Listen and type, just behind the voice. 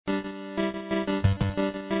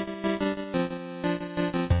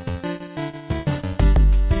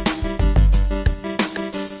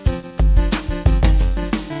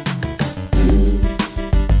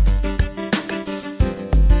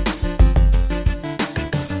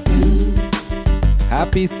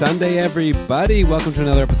Happy Sunday, everybody. Welcome to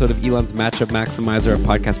another episode of Elan's Matchup Maximizer, a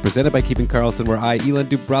podcast presented by Keeping Karlsson, where I, Elan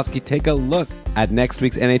Dubrovsky, take a look at next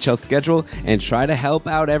week's NHL schedule and try to help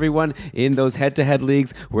out everyone in those head-to-head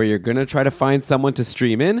leagues where you're going to try to find someone to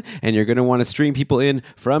stream in, and you're going to want to stream people in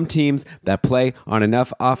from teams that play on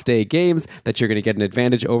enough off-day games that you're going to get an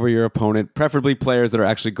advantage over your opponent, preferably players that are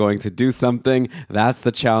actually going to do something. That's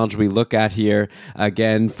the challenge we look at here.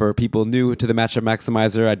 Again, for people new to the Matchup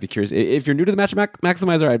Maximizer, I'd be curious. If you're new to the Matchup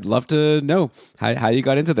Maximizer, I'd love to know how you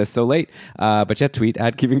got into this so late. But yeah, tweet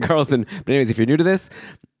at Keeping Karlsson. But anyways, if you're new to this,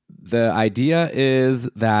 the idea is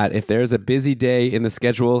that if there's a busy day in the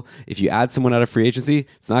schedule, if you add someone out of free agency,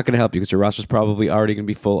 it's not going to help you because your roster's probably already going to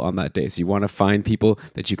be full on that day. So you want to find people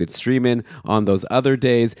that you could stream in on those other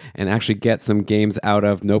days and actually get some games out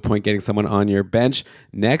of. No point getting someone on your bench.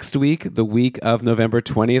 Next week, the week of November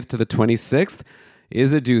 20th to the 26th,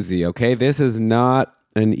 is a doozy, okay? This is not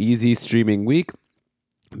an easy streaming week,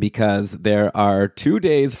 because there are 2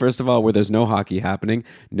 days, first of all, where there's no hockey happening.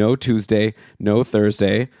 No Tuesday, no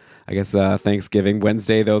Thursday. I guess Thanksgiving.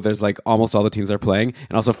 Wednesday, though, there's like almost all the teams are playing.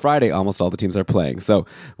 And also Friday, almost all the teams are playing. So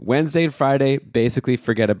Wednesday and Friday, basically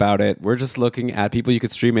forget about it. We're just looking at people you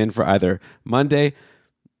could stream in for either Monday,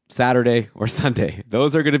 Saturday, or Sunday.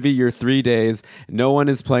 Those are going to be your 3 days. No one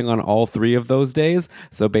is playing on all 3 of those days.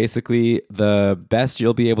 So basically, the best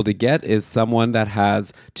you'll be able to get is someone that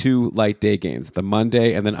has 2 light day games, the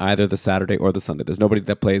Monday and then either the Saturday or the Sunday. There's nobody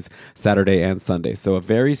that plays Saturday and Sunday. So a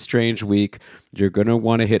very strange week. You're going to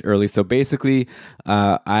want to hit early. So basically,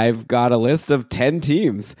 I've got a list of 10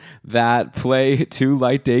 teams that play 2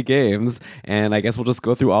 light day games, and I guess we'll just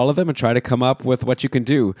go through all of them and try to come up with what you can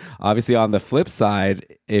do. Obviously, on the flip side,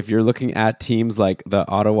 if you're looking at teams like the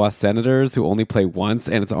Ottawa Senators, who only play once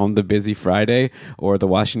and it's on the busy Friday, or the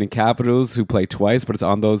Washington Capitals, who play twice but it's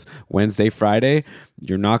on those Wednesday, Friday,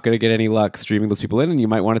 you're not going to get any luck streaming those people in, and you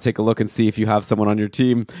might want to take a look and see if you have someone on your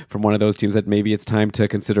team from one of those teams that maybe it's time to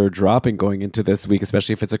consider dropping going into this week,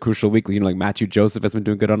 especially if it's a crucial week. You know, like Matthew Joseph has been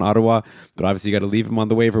doing good on Ottawa, but obviously you got to leave him on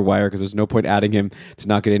the waiver wire because there's no point adding him to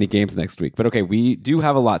not get any games next week. But okay, we do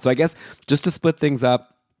have a lot. So I guess just to split things up,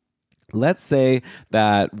 let's say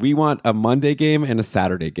that we want a Monday game and a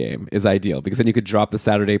Saturday game is ideal, because then you could drop the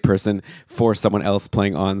Saturday person for someone else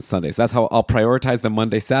playing on Sunday. So that's how I'll prioritize the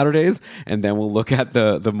Monday Saturdays, and then we'll look at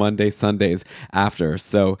the Monday Sundays after.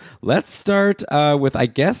 So let's start with, I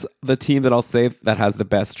guess, the team that I'll say that has the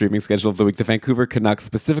best streaming schedule of the week, the Vancouver Canucks,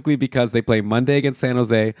 specifically because they play Monday against San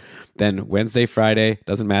Jose, then Wednesday, Friday,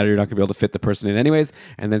 doesn't matter, you're not going to be able to fit the person in anyways,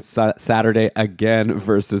 and then Saturday again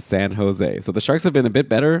versus San Jose. So the Sharks have been a bit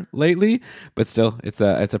better lately, but still, it's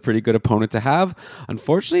a pretty good opponent to have.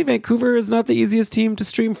 Unfortunately, Vancouver is not the easiest team to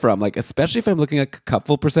stream from. Like, especially if I'm looking at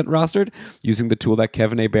Cupful percent rostered using the tool that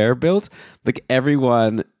Kevin Hebert built. Like,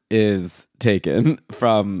 everyone is taken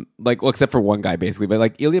from, like, well, except for one guy basically, but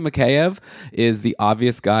like Ilya Mikheyev is the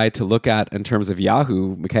obvious guy to look at in terms of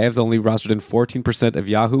Yahoo. Mikheyev's only rostered in 14% of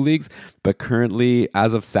Yahoo leagues, but currently,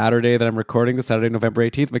 as of Saturday that I'm recording, the Saturday, November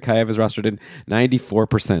 18th, Mikheyev is rostered in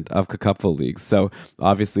 94% of Cupful leagues. So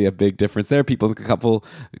obviously a big difference there. People in Cupful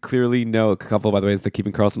clearly know, Cupful, by the way, is the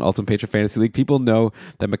Keeping Karlsson Ultimate Patron Fantasy League. People know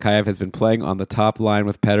that Mikheyev has been playing on the top line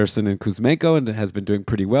with Pettersson and Kuzmenko and has been doing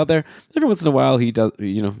pretty well there. Every once in a while he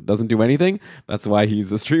doesn't do anything. That's why he's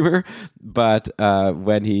a streamer. But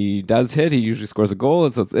when he does hit, he usually scores a goal.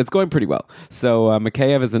 And so it's going pretty well. So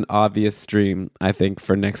Mikheyev is an obvious stream, I think,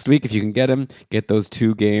 for next week. If you can get him, get those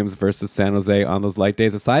 2 games versus San Jose on those light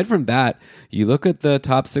days. Aside from that, you look at the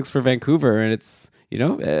top 6 for Vancouver, and it's,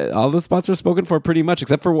 all the spots are spoken for pretty much,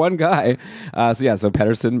 except for one guy. So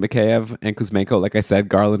Pettersson, Mikheyev, and Kuzmenko. Like I said,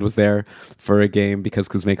 Garland was there for a game because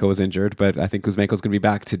Kuzmenko was injured, but I think Kuzmenko's going to be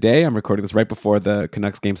back today. I'm recording this right before the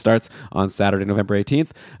Canucks game starts on Saturday, November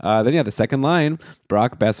 18th. The second line,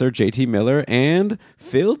 Brock Besser, JT Miller, and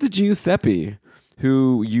Phil DiGiuseppe,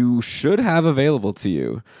 who you should have available to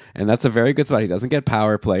you. And that's a very good spot. He doesn't get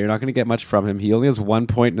power play. You're not going to get much from him. He only has 1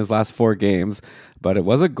 point in his last 4 games, but it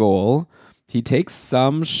was a goal. He takes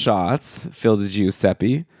some shots, Phil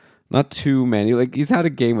DiGiuseppe. Not too many. Like, he's had a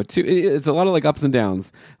game with 2. It's a lot of like ups and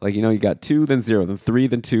downs. Like, you got 2, then 0, then 3,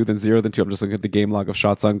 then 2, then 0, then 2. I'm just looking at the game log of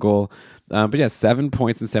shots on goal. But yeah, 7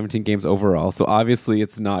 points in 17 games overall. So obviously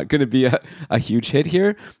it's not going to be a huge hit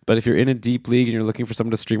here. But if you're in a deep league and you're looking for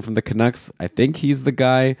someone to stream from the Canucks, I think he's the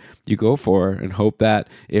guy you go for and hope that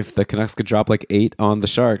if the Canucks could drop like 8 on the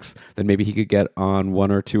Sharks, then maybe he could get on 1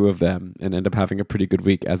 or 2 of them and end up having a pretty good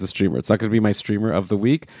week as a streamer. It's not going to be my streamer of the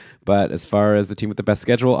week, but as far as the team with the best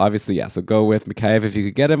schedule, obviously, yeah. So go with Mikheyev if you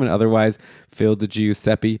could get him, and otherwise Phil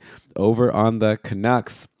DiGiuseppe over on the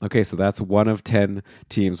Canucks. Okay, so that's 1 of 10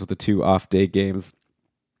 teams with the 2 off-day games.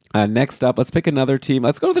 Next up, let's pick another team.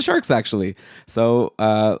 Let's go to the Sharks, actually. So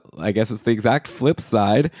I guess it's the exact flip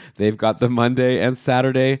side. They've got the Monday and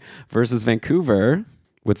Saturday versus Vancouver.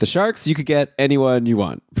 With the Sharks, you could get anyone you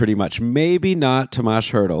want, pretty much. Maybe not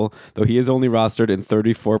Tomas Hertl, though he is only rostered in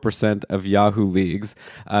 34% of Yahoo leagues.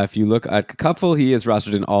 If you look at Cupful, he is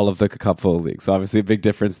rostered in all of the Cupful leagues. So obviously a big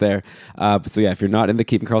difference there. So yeah, if you're not in the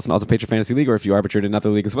Keeping Karlsson Ultimate Patron Fantasy League, or if you are, but you're in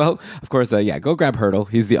another league as well, of course, go grab Hertl.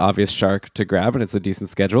 He's the obvious Shark to grab, and it's a decent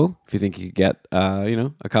schedule. If you think you could get,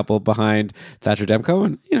 a couple behind Thatcher Demko,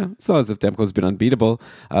 and, it's not as if Demko's been unbeatable,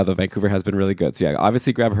 though Vancouver has been really good. So yeah,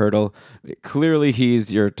 obviously grab Hertl. Clearly,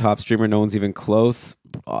 he's your top streamer. No one's even close.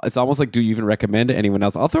 It's almost like, do you even recommend anyone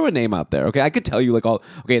else? I'll throw a name out there. Okay, I could tell you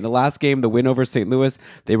in the last game, the win over St. Louis,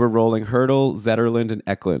 they were rolling Hertl, Zetterlund, and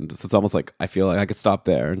Eklund. So it's almost like I feel like I could stop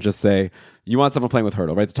there and just say, you want someone playing with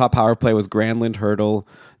Hertl, right? The top power play was Granlund, Hertl,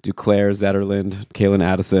 Duclair, Zetterlund, Kalen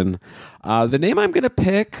Addison. The name I'm going to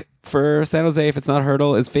pick for San Jose, if it's not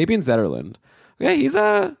Hertl, is Fabian Zetterlund. Okay,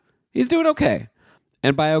 he's doing okay.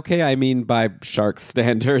 And by okay, I mean by Sharks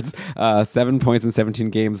standards. 7 points in 17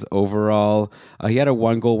 games overall. He had a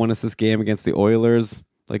 1-goal, 1-assist game against the Oilers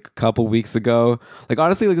a couple weeks ago.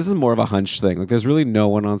 Honestly, this is more of a hunch thing. There's really no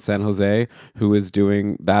one on San Jose who is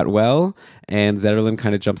doing that well. And Zetterlund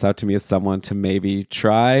kind of jumps out to me as someone to maybe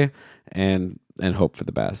try and hope for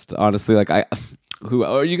the best. Honestly,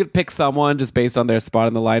 or you could pick someone just based on their spot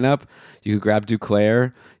in the lineup. You could grab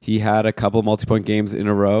Duclair. He had a couple multi-point games in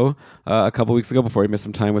a row a couple weeks ago before he missed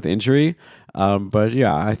some time with injury. But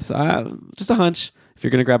yeah, just a hunch. If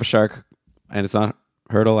you're going to grab a Shark and it's not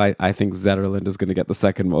Hertl, I think Zetterlund is going to get the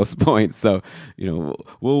second most points. So,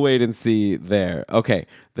 we'll wait and see there. Okay,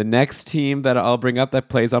 the next team that I'll bring up that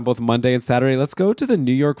plays on both Monday and Saturday, let's go to the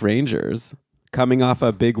New York Rangers. Coming off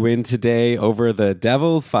a big win today over the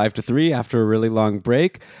Devils, 5-3 after a really long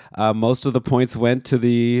break. Most of the points went to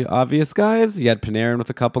the obvious guys. You had Panarin with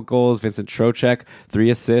a couple goals, Vincent Trocheck, 3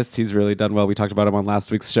 assists. He's really done well. We talked about him on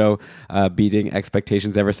last week's show, beating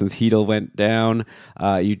expectations ever since Hedl went down.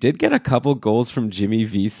 You did get a couple goals from Jimmy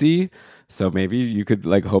Vesey. So maybe you could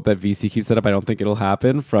hope that VC keeps it up. I don't think it'll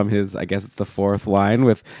happen from his, I guess it's the fourth line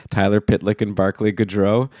with Tyler Pitlick and Barclay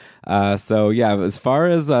Goodrow. So yeah, as far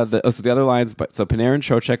as the other lines, so Panarin,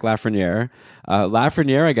 Trocheck, Lafreniere.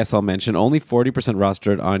 Lafreniere, I guess I'll mention, only 40%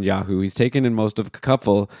 rostered on Yahoo. He's taken in most of the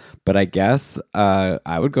Cupful, but I guess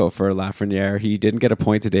I would go for Lafreniere. He didn't get a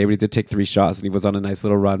point today, but he did take 3 shots, and he was on a nice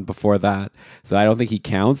little run before that. So I don't think he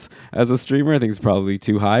counts as a streamer. I think he's probably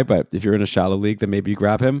too high, but if you're in a shallow league, then maybe you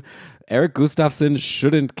grab him. Eric Gustafsson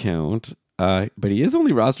shouldn't count, but he is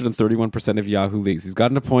only rostered in 31% of Yahoo leagues. He's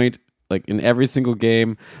gotten a point in every single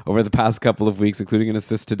game over the past couple of weeks, including an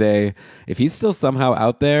assist today. If he's still somehow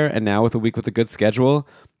out there, and now with a week with a good schedule,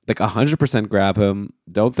 100% grab him.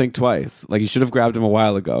 Don't think twice. You should have grabbed him a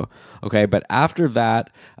while ago. Okay, but after that,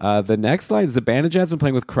 the next line, Zibanejad's been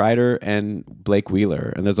playing with Kreider and Blake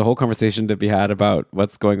Wheeler, and there's a whole conversation to be had about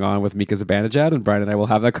what's going on with Mika Zibanejad, and Brian and I will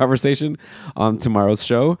have that conversation on tomorrow's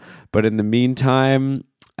show. But in the meantime,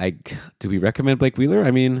 do we recommend Blake Wheeler?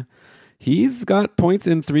 I mean, he's got points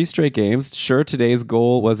in 3 straight games. Sure, today's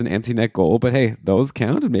goal was an empty net goal, but hey, those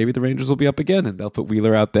count, and maybe the Rangers will be up again, and they'll put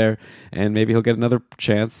Wheeler out there, and maybe he'll get another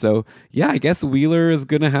chance. So yeah, I guess Wheeler is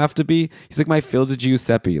going to have to be, he's like my Phil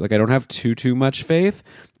Giuseppe. I don't have too much faith,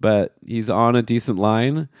 but he's on a decent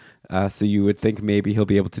line. So you would think maybe he'll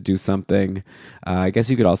be able to do something. I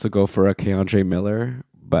guess you could also go for a Keandre Miller.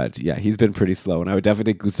 But yeah, he's been pretty slow, and I would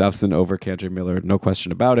definitely take Gustafsson over Keandre Miller, no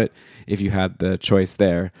question about it, if you had the choice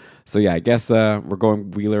there. So yeah, I guess we're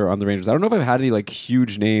going Wheeler on the Rangers. I don't know if I've had any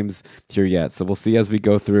huge names here yet, so we'll see as we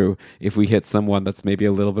go through if we hit someone that's maybe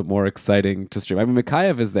a little bit more exciting to stream. I mean,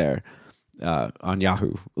 Mikheyev is there on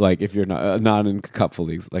Yahoo, if you're not in Cupful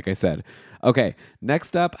leagues, like I said. Okay,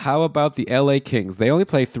 next up, how about the LA Kings? They only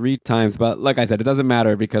play 3 times, but like I said, it doesn't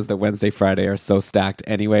matter because the Wednesday, Friday are so stacked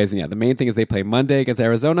anyways. And yeah, the main thing is they play Monday against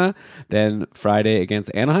Arizona, then Friday against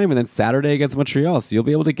Anaheim, and then Saturday against Montreal. So you'll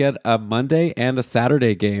be able to get a Monday and a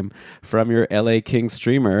Saturday game from your LA Kings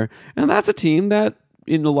streamer. And that's a team that,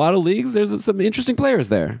 in a lot of leagues, there's some interesting players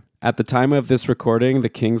there. At the time of this recording, the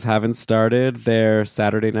Kings haven't started their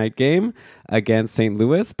Saturday night game against St.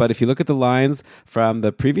 Louis. But if you look at the lines from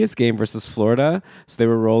the previous game versus Florida, so they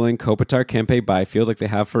were rolling Kopitar, Kempe, Byfield like they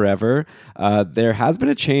have forever. There has been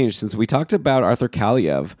a change since we talked about Arthur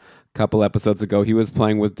Kaliev a couple episodes ago. He was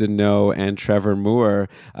playing with Deneau and Trevor Moore.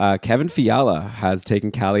 Kevin Fiala has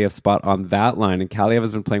taken Kaliev's spot on that line, and Kaliev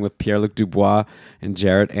has been playing with Pierre-Luc Dubois and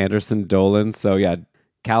Jarrett Anderson-Dolan. So yeah,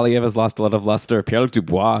 Kaliev has lost a lot of luster. Pierre-Luc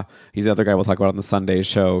Dubois, he's the other guy we'll talk about on the Sunday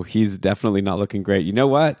show. He's definitely not looking great. You know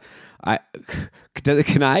what?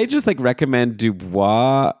 Can I just recommend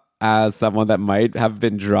Dubois as someone that might have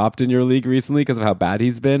been dropped in your league recently because of how bad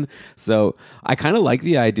he's been. So I kind of like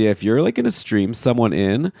the idea if you're like going to stream someone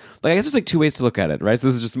in, like I guess there's like two ways to look at it, right? So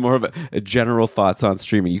this is just more of a general thoughts on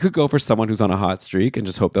streaming. You could go for someone who's on a hot streak and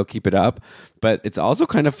just hope they'll keep it up. But it's also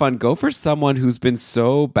kind of fun. Go for someone who's been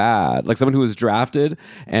so bad, like someone who was drafted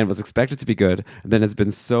and was expected to be good, and then has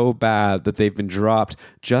been so bad that they've been dropped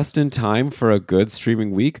just in time for a good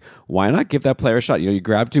streaming week. Why not give that player a shot? You know, you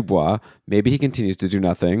grab Dubois, maybe he continues to do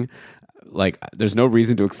nothing. Like, there's no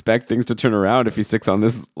reason to expect things to turn around if he sticks on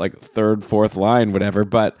this like third, fourth line, whatever.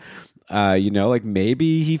 But you know, like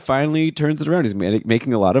maybe he finally turns it around. He's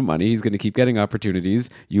making a lot of money. He's going to keep getting opportunities,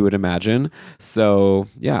 you would imagine. So,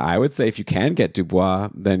 yeah, I would say if you can get Dubois,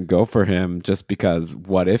 then go for him just because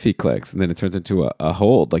what if he clicks and then it turns into a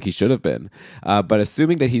hold like he should have been. But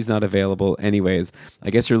assuming that he's not available anyways, I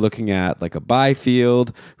guess you're looking at like a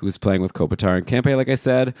Byfield who's playing with Kopitar and Kempe, like I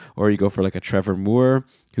said, or you go for like a Trevor Moore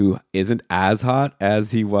who isn't as hot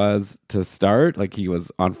as he was to start. Like he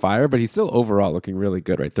was on fire, but he's still overall looking really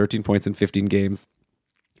good, right? 13 points in 15 games,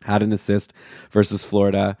 had an assist versus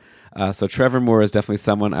Florida. So Trevor Moore is definitely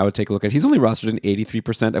someone I would take a look at. He's only rostered in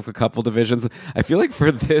 83% of a couple divisions. I feel like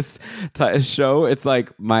for this show, it's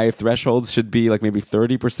like my thresholds should be like maybe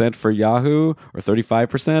 30% for Yahoo or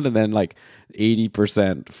 35% and then like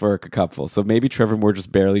 80% for a couple. So maybe Trevor Moore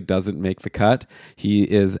just barely doesn't make the cut. He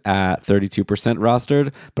is at 32%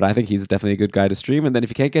 rostered, but I think he's definitely a good guy to stream. And then if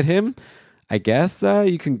you can't get him, I guess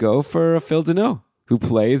you can go for a Phil Deneau, who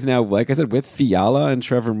plays now, like I said, with Fiala and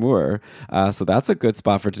Trevor Moore. So that's a good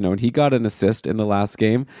spot for Deneau. And he got an assist in the last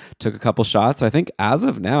game, took a couple shots. So I think as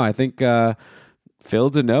of now, I think Phil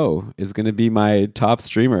Deneau is going to be my top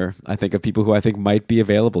streamer, I think, of people who I think might be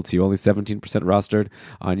available to you. Only 17% rostered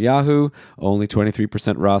on Yahoo, only 23%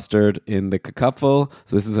 rostered in the Cupful.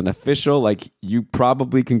 So this is an official, like you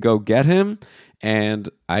probably can go get him. And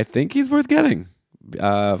I think he's worth getting.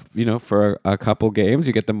 You know, for a couple games,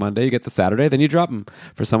 you get the Monday, you get the Saturday, then you drop him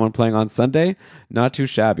for someone playing on Sunday. Not too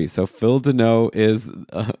shabby. So Phil Deneau is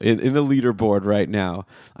in the leaderboard right now,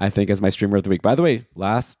 I think, as my streamer of the week. By the way,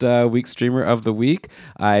 last week's streamer of the week,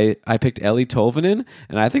 I picked Eli Tolvanen,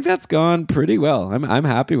 and I think that's gone pretty well. I'm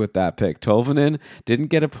happy with that pick. Tolvanen didn't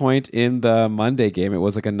get a point in the Monday game. It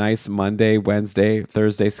was like a nice Monday, Wednesday,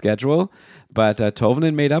 Thursday schedule, but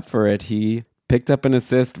Tolvanen made up for it. He picked up an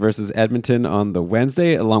assist versus Edmonton on the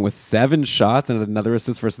Wednesday, along with 7 shots, and another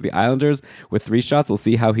assist versus the Islanders with 3 shots. We'll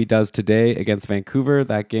see how he does today against Vancouver.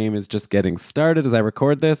 That game is just getting started as I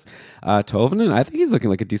record this. Tolvanen, I think he's looking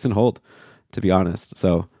like a decent hold, to be honest.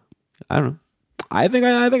 So, I don't know. I think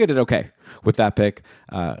I did okay with that pick.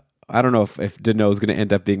 I don't know if Deneau is going to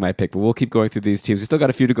end up being my pick, but we'll keep going through these teams. We still got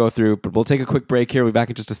a few to go through, but we'll take a quick break here. We'll be back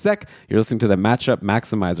in just a sec. You're listening to the Matchup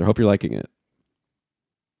Maximizer. Hope you're liking it.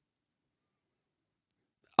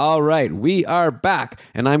 All right, we are back,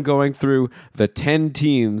 and I'm going through the 10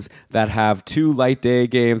 teams that have 2 light day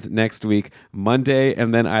games next week, Monday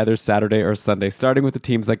and then either Saturday or Sunday, starting with the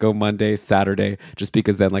teams that go Monday, Saturday, just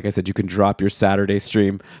because then, like I said, you can drop your Saturday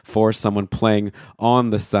stream for someone playing on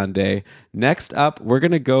the Sunday. Next up, we're going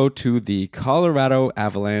to go to the Colorado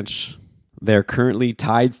Avalanche. They're currently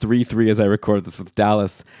tied 3-3 as I record this with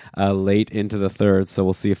Dallas late into the third, so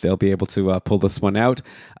we'll see if they'll be able to pull this one out.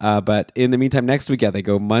 But in the meantime, next week, they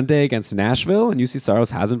go Monday against Nashville, and UC Saros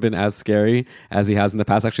hasn't been as scary as he has in the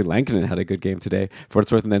past. Actually, Lankinen had a good game today, for what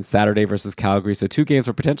it's worth, and then Saturday versus Calgary. So 2 games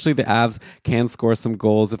where potentially the Avs can score some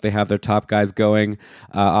goals if they have their top guys going.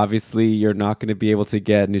 Obviously, you're not going to be able to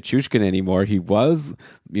get Nichushkin anymore. He was,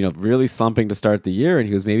 really slumping to start the year, and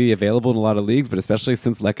he was maybe available in a lot of leagues, but especially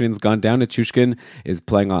since Lekkonen's gone down, Nichushkin is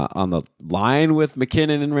playing on the line with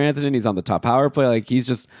McKinnon and Rantanen. He's on the top power play. Like, he's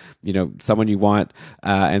just, someone you want,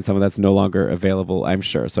 and someone that's no longer available, I'm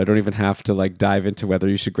sure. So I don't even have to dive into whether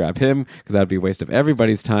you should grab him, because that would be a waste of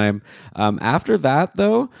everybody's time. After that,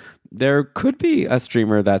 though, there could be a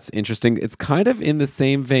streamer that's interesting. It's kind of in the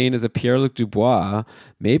same vein as a Pierre-Luc Dubois.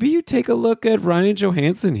 Maybe you take a look at Ryan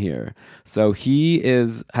Johansson here. So he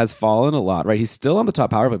has fallen a lot, right? He's still on the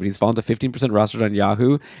top power play, but he's fallen to 15% rostered on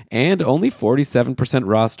Yahoo and only 47%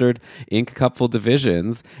 rostered in Cupful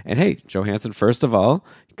divisions. And hey, Johansson, first of all,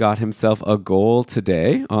 got himself a goal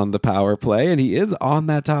today on the power play, and he is on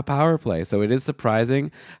that top power play. So it is surprising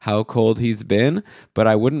how cold he's been, but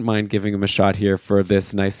I wouldn't mind giving him a shot here for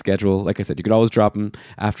this nice schedule. Like I said, you could always drop him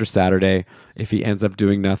after Saturday if he ends up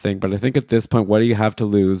doing nothing. But I think at this point, what do you have to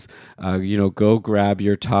lose? Go grab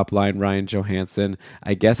your top line Ryan Johansson.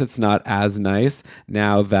 I guess it's not as nice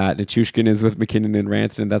now that Nichushkin is with McKinnon and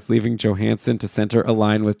Rantanen. That's leaving Johansson to center a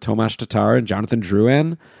line with Tomas Tatar and Jonathan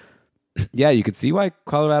Drouin. Yeah, you could see why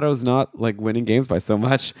Colorado's not like winning games by so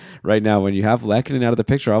much right now. When you have Lehkonen out of the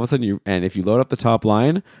picture, all of a sudden and if you load up the top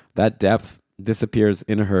line, that depth disappears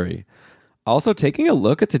in a hurry. Also, taking a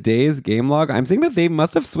look at today's game log, I'm seeing that they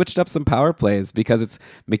must have switched up some power plays because it's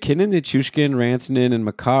McKinnon, Nichushkin, Rantanen, and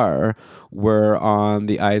Makar were on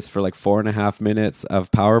the ice for like 4.5 minutes of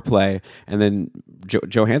power play. And then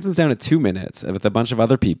Johansson's down at 2 minutes with a bunch of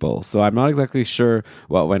other people. So I'm not exactly sure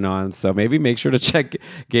what went on. So maybe make sure to check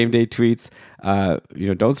game day tweets.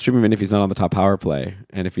 Don't stream him in if he's not on the top power play.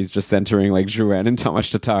 And if he's just centering like Drouin and Tomas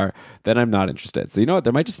Tatar, then I'm not interested. So you know what?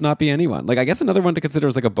 There might just not be anyone. Like I guess another one to consider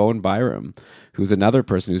is like a Bowen Byram, who's another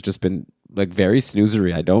person who's just been like very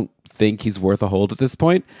snoozery. I don't think he's worth a hold at this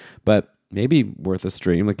point, but maybe worth a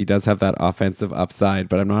stream. Like he does have that offensive upside,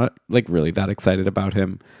 but I'm not like really that excited about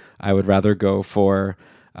him. I would rather go for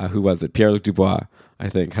who was it? Pierre-Luc Dubois, I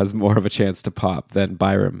think, has more of a chance to pop than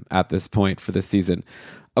Byram at this point for this season.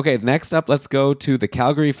 Okay, next up, let's go to the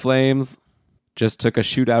Calgary Flames. Just took a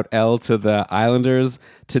shootout L to the Islanders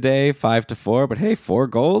today, 5-4. But hey, 4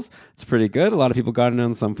 goals. It's pretty good. A lot of people got in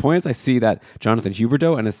on some points. I see that Jonathan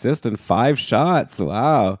Huberdeau, an assist and 5 shots.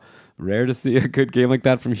 Wow. Rare to see a good game like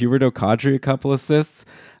that from Huberdeau. Kadri, a couple assists.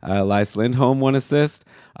 Elias Lindholm, 1 assist.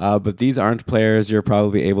 But these aren't players you're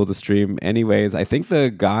probably able to stream anyways. I think the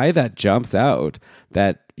guy that jumps out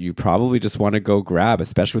that you probably just want to go grab,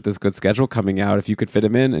 especially with this good schedule coming out, if you could fit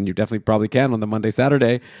him in, and you definitely probably can on the Monday,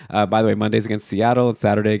 Saturday. By the way, Monday's against Seattle and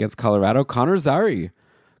Saturday against Colorado. Connor Zary.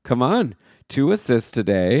 Come on. 2 assists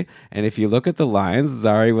today. And if you look at the lines,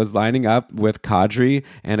 Zary was lining up with Kadri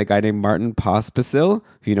and a guy named Martin Pospisil.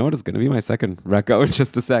 You know what? It's going to be my second reco in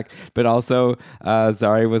just a sec. But also,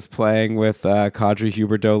 Zary was playing with Kadri,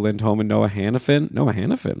 Huberdeau, Lindholm, and Noah Hannafin. Noah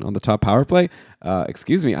Hannafin on the top power play.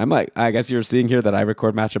 Excuse me. I guess you're seeing here that I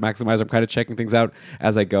record Matchup Maximizer. I'm kind of checking things out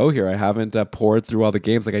as I go here. I haven't poured through all the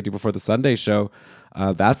games like I do before the Sunday show.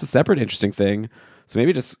 That's a separate interesting thing. So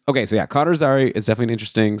maybe Connor Zary is definitely an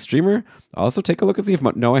interesting streamer. Also take a look and see if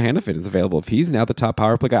Noah Hannafin is available. If he's now the top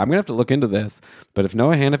power play guy, I'm going to have to look into this. But if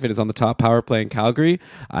Noah Hannafin is on the top power play in Calgary,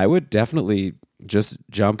 I would definitely just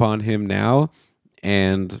jump on him now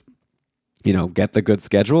and, get the good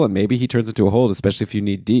schedule. And maybe he turns into a hold, especially if you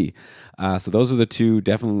need D. So those are the 2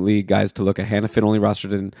 definitely guys to look at. Hannafin only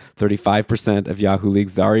rostered in 35% of Yahoo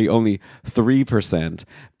leagues. Zary only 3%.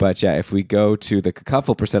 But yeah, if we go to the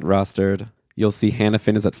Cacuffle percent rostered, you'll see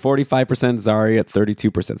Hannafin is at 45%, Zary at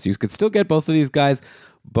 32%. So you could still get both of these guys,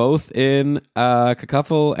 both in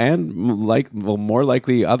Cacuffle and more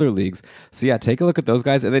likely other leagues. So yeah, take a look at those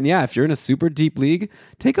guys. And then yeah, if you're in a super deep league,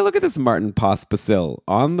 take a look at this Martin Pospisil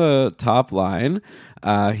on the top line.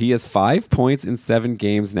 He has 5 points in 7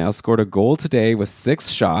 games now, scored a goal today with 6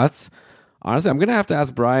 shots. Honestly, I'm going to have to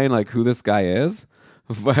ask Brian who this guy is.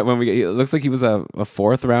 It looks like he was a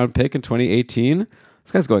 4th round pick in 2018.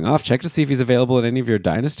 This guy's going off. Check to see if he's available in any of your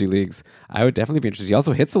dynasty leagues. I would definitely be interested. He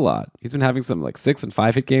also hits a lot. He's been having some 6 and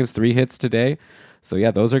 5 hit games, 3 hits today. So yeah,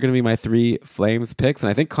 those are going to be my 3 Flames picks. And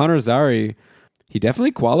I think Connor Zary, he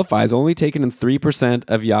definitely qualifies, only taken in 3%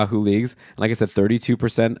 of Yahoo leagues. And like I said,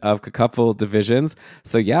 32% of Cacuffle divisions.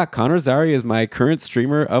 So yeah, Connor Zary is my current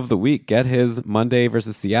streamer of the week. Get his Monday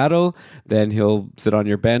versus Seattle. Then he'll sit on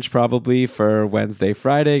your bench probably for Wednesday,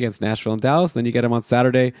 Friday against Nashville and Dallas. Then you get him on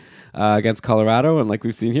Saturday against Colorado. And like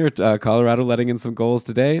we've seen here, Colorado letting in some goals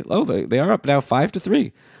today. Oh, they are up now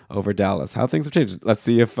 5-3 over Dallas. How things have changed. Let's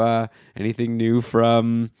see if anything new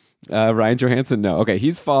from Ryan Johansson. No. Okay,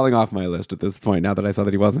 he's falling off my list at this point now that I saw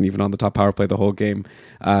that he wasn't even on the top power play the whole game.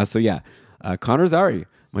 So yeah, Connor Zary,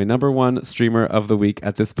 my number 1 streamer of the week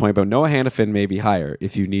at this point. But Noah Hannafin may be higher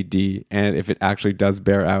if you need D and if it actually does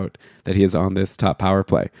bear out that he is on this top power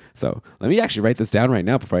play. So let me actually write this down right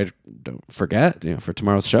now before I don't forget, for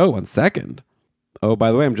tomorrow's show. 1 second. Oh,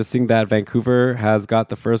 by the way, I'm just seeing that Vancouver has got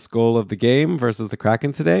the first goal of the game versus the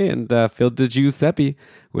Kraken today, and Phil Di Giuseppe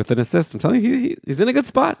with an assist. I'm telling you, he's in a good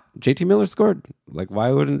spot. JT Miller scored.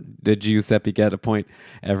 Why wouldn't Di Giuseppe get a point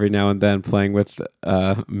every now and then playing with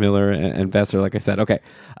Miller and Besser, like I said? Okay,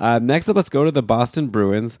 next up, let's go to the Boston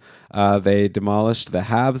Bruins. They demolished the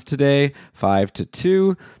Habs today,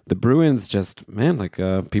 5-2. The Bruins just,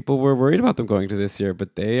 people were worried about them going to this year,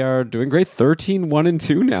 but they are doing great.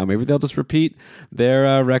 13-1-2 now. Maybe they'll just repeat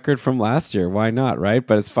their record from last year. Why not, right?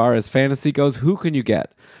 But as far as fantasy goes, who can you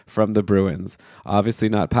get from the Bruins? Obviously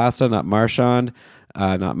not Pasta, not Marchand,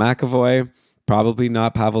 not McAvoy, probably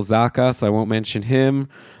not Pavel Zacha, so I won't mention him.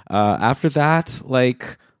 After that,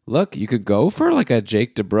 look, you could go for a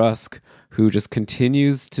Jake DeBrusk, who just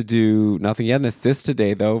continues to do nothing. Yet an assist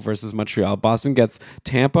today, though, versus Montreal. Boston gets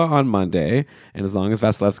Tampa on Monday, and as long as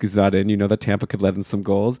Vasilevsky's not in, you know that Tampa could let in some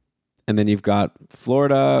goals. And then you've got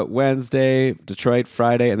Florida Wednesday, Detroit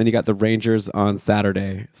Friday, and then you got the Rangers on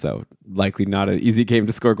Saturday. So likely not an easy game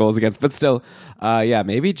to score goals against. But still,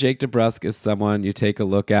 maybe Jake DeBrusk is someone you take a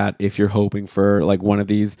look at if you're hoping for like one of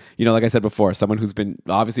these, like I said before, someone who's been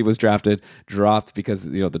obviously was drafted, dropped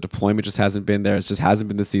because, the deployment just hasn't been there. It just hasn't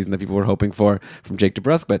been the season that people were hoping for from Jake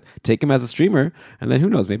DeBrusk. But take him as a streamer, and then who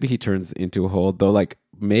knows, maybe he turns into a hold. Though, like,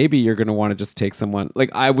 maybe you're going to want to just take someone,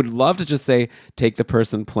 like I would love to just say take the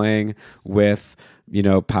person playing with,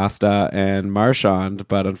 Pasta and Marchand,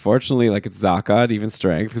 but unfortunately, like, it's Zaka at even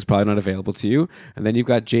strength, who's probably not available to you. And then you've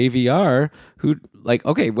got JVR, who,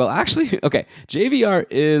 JVR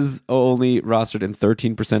is only rostered in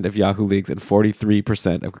 13% of Yahoo leagues and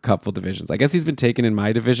 43% of couple divisions. I guess he's been taken in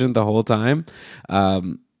my division the whole time. Why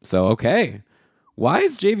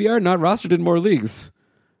is JVR not rostered in more leagues?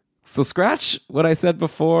 So scratch what I said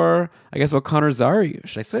before, I guess, about Connor Zary.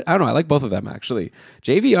 Should I say? I don't know. I like both of them, actually.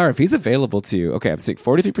 JVR, if he's available to you, I'm seeing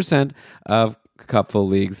 43% of Cupful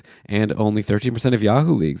leagues and only 13% of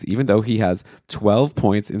Yahoo leagues, even though he has 12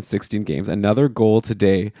 points in 16 games. Another goal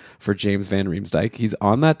today for James Van Riemsdyk. He's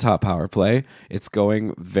on that top power play. It's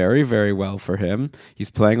going very, very well for him.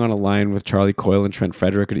 He's playing on a line with Charlie Coyle and Trent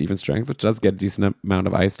Frederick at even strength, which does get a decent amount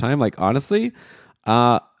of ice time. Like, honestly,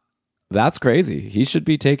 that's crazy. He should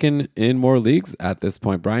be taken in more leagues at this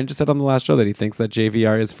point. Brian just said on the last show that he thinks that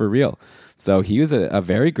JVR is for real. So he was a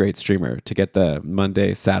very great streamer to get the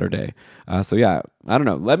Monday, Saturday. I don't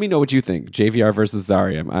know. Let me know what you think. JVR versus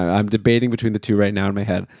Zari. I'm debating between the two right now in my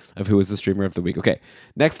head of who is the streamer of the week. Okay,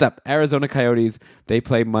 next up, Arizona Coyotes. They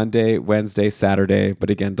play Monday, Wednesday, Saturday. But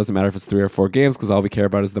again, it doesn't matter if it's 3 or 4 games because all we care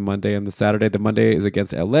about is the Monday and the Saturday. The Monday is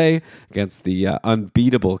against LA, against the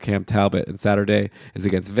unbeatable Cam Talbot. And Saturday is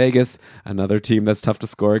against Vegas, another team that's tough to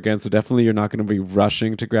score against. So definitely you're not going to be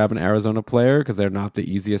rushing to grab an Arizona player because they're not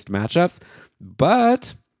the easiest matchups.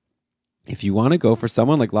 But if you want to go for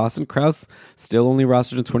someone like Lawson Krause, still only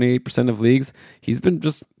rostered in 28% of leagues, he's been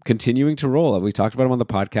just continuing to roll. We talked about him on the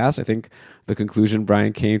podcast. I think the conclusion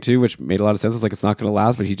Brian came to, which made a lot of sense, is like it's not going to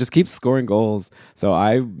last, but he just keeps scoring goals. So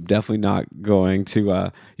I'm definitely not going to,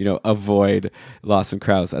 avoid Lawson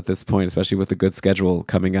Krause at this point, especially with a good schedule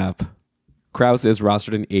coming up. Krause is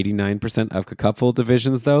rostered in 89% of Cupful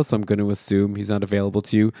divisions, though, so I'm going to assume he's not available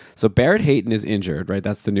to you. So Barrett Hayton is injured, right?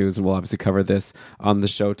 That's the news, and we'll obviously cover this on the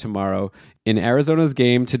show tomorrow. In Arizona's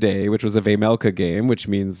game today, which was a Vejmelka game, which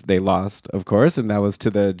means they lost, of course, and that was to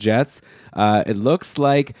the Jets, it looks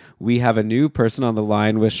like we have a new person on the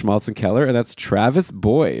line with Schmaltz and Keller, and that's Travis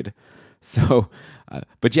Boyd. So...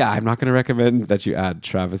 I'm not going to recommend that you add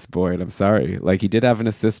Travis Boyd. I'm sorry. Like, he did have an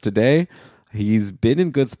assist today. He's been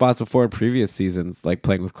in good spots before in previous seasons, like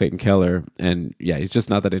playing with Clayton Keller. And he's just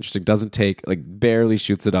not that interesting. Doesn't take, barely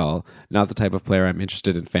shoots at all. Not the type of player I'm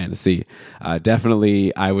interested in fantasy.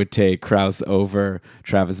 Definitely, I would take Krause over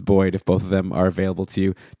Travis Boyd if both of them are available to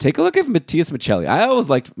you. Take a look at Matias Michelli. I always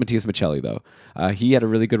liked Matias Michelli, though. He had a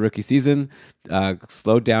really good rookie season,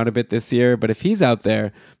 slowed down a bit this year. But if he's out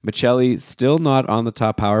there, Michelli still not on the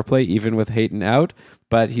top power play, even with Hayton out.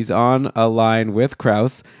 But he's on a line with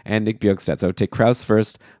Krause and Nick Bjorkstad. So I would take Krause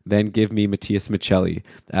first, then give me Matias Michelli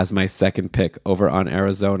as my second pick over on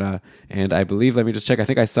Arizona. And I believe, let me just check, I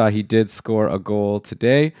think I saw he did score a goal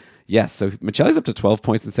today. Yes, so Michelli's up to 12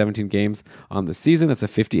 points in 17 games on the season. That's a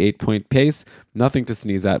 58-point pace. Nothing to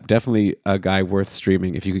sneeze at. Definitely a guy worth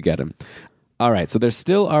streaming if you could get him. All right, so there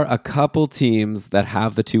still are a couple teams that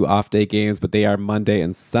have the 2 off-day games, but they are Monday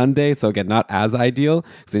and Sunday. So again, not as ideal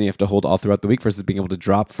because then you have to hold all throughout the week versus being able to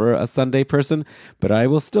drop for a Sunday person. But I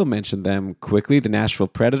will still mention them quickly. The Nashville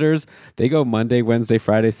Predators, they go Monday, Wednesday,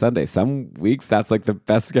 Friday, Sunday. Some weeks that's like the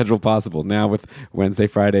best schedule possible. Now with Wednesday,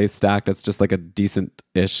 Friday stacked, that's just like a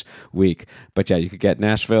decent-ish week. But you could get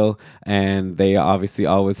Nashville, and they obviously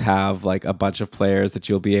always have like a bunch of players that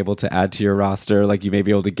you'll be able to add to your roster. Like you may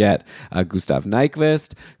be able to get Gustav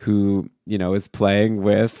Nyquist, who is playing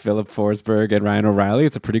with Philip Forsberg and Ryan O'Reilly.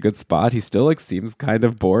 It's a pretty good spot. He still seems kind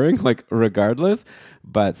of boring, regardless,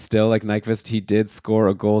 but still, Nyquist, he did score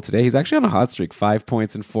a goal today. He's actually on a hot streak, 5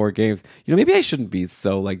 points in 4 games. Maybe I shouldn't be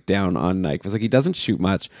so down on Nyquist. He doesn't shoot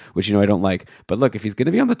much, which I don't like. But look, if he's going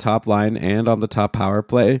to be on the top line and on the top power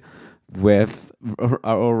play with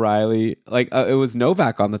O'Reilly, it was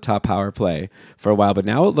Novak on the top power play for a while, but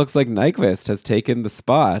now it looks like Nyquist has taken the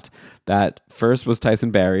spot that first was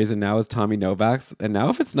Tyson Barrie's and now is Tommy Novak's. And now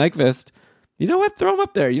if it's Nyquist, you know what? Throw him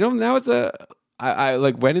up there. Now it's I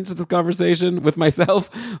went into this conversation with myself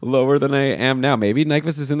lower than I am now. Maybe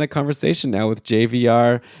Nyquist is in that conversation now with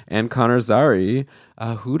JVR and Connor Zary.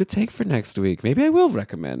 Who to take for next week? Maybe I will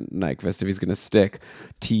recommend Nyquist if he's going to stick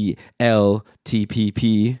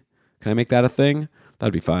TLTPP. Can I make that a thing?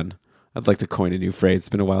 That'd be fun. I'd like to coin a new phrase. It's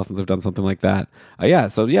been a while since I've done something like that.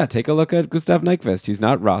 So take a look at Gustav Nyquist. He's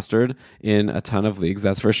not rostered in a ton of leagues,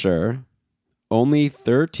 that's for sure. Only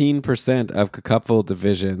 13% of cupful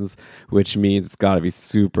divisions, which means it's got to be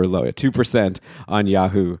super low at 2% on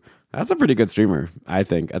Yahoo. That's a pretty good streamer, I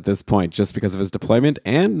think, at this point, just because of his deployment.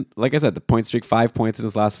 And like I said, the point streak, 5 points in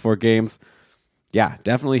his last 4 games. Yeah,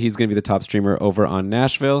 definitely he's going to be the top streamer over on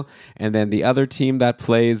Nashville. And then the other team that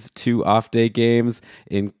plays 2 off-day games,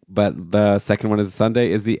 but the second one is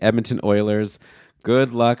Sunday, is the Edmonton Oilers.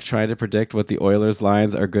 Good luck trying to predict what the Oilers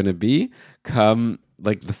lines are going to be come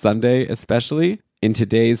like the Sunday especially. In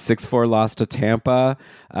today's 6-4 loss to Tampa,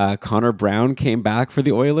 Connor Brown came back for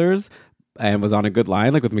the Oilers and was on a good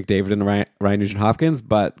line, like with McDavid and Ryan Nugent-Hopkins,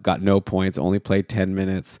 but got no points, only played 10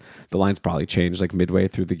 minutes. The lines probably changed like midway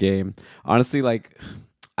through the game. Honestly, like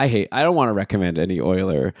I don't want to recommend any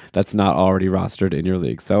Oiler that's not already rostered in your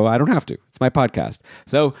league, so I don't have to. It's my podcast.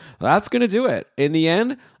 So that's going to do it. In the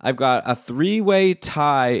end, I've got a 3-way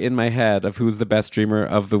tie in my head of who's the best streamer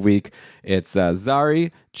of the week. It's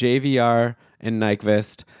Zari, JVR, and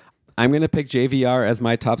Nyquist. I'm going to pick JVR as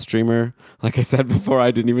my top streamer. Like I said before, I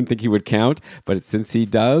didn't even think he would count, but since he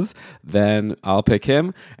does, then I'll pick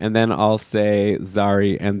him, and then I'll say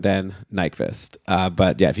Zari and then Nyquist.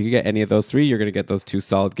 But yeah, if you can get any of those 3, you're going to get those 2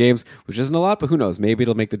 solid games, which isn't a lot, but who knows? Maybe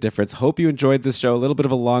it'll make the difference. Hope you enjoyed this show. A little bit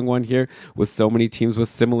of a long one here with so many teams with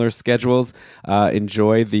similar schedules.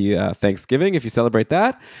 Enjoy the Thanksgiving if you celebrate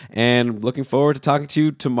that, and looking forward to talking to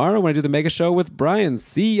you tomorrow when I do the mega show with Brian.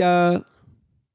 See ya!